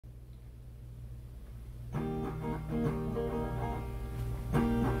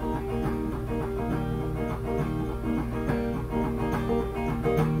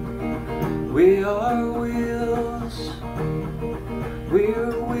We are wheels,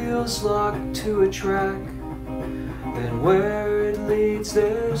 we're wheels locked to a track, and where it leads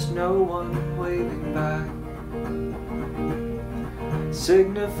there's no one waving back.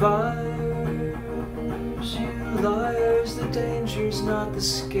 Signifiers, you liars, the danger's not the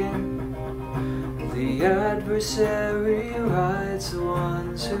skin. The adversary rides the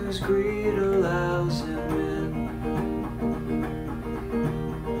ones whose greed allows him in.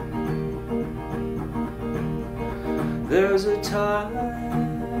 There's a time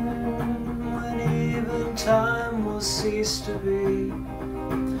when even time will cease to be.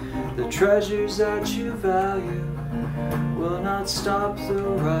 The treasures that you value will not stop the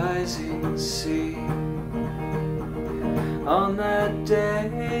rising sea. On that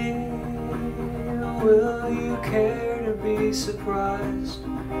day, will you care to be surprised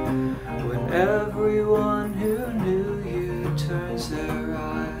when everyone who knew you turns their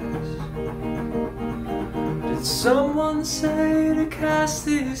eyes? Did someone say to cast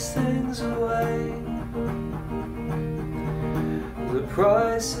these things away? The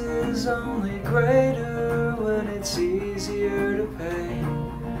price is only greater when it's easier to pay.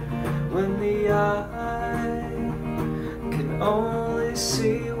 When the eye can only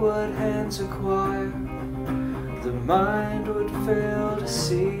see what hands acquire, the mind would fail to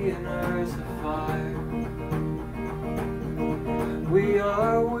see an earth afire. We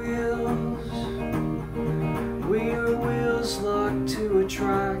are wheels, we are wheels locked to a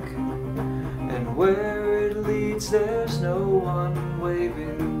track, and where it leads there's no one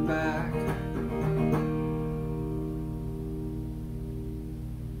waving back.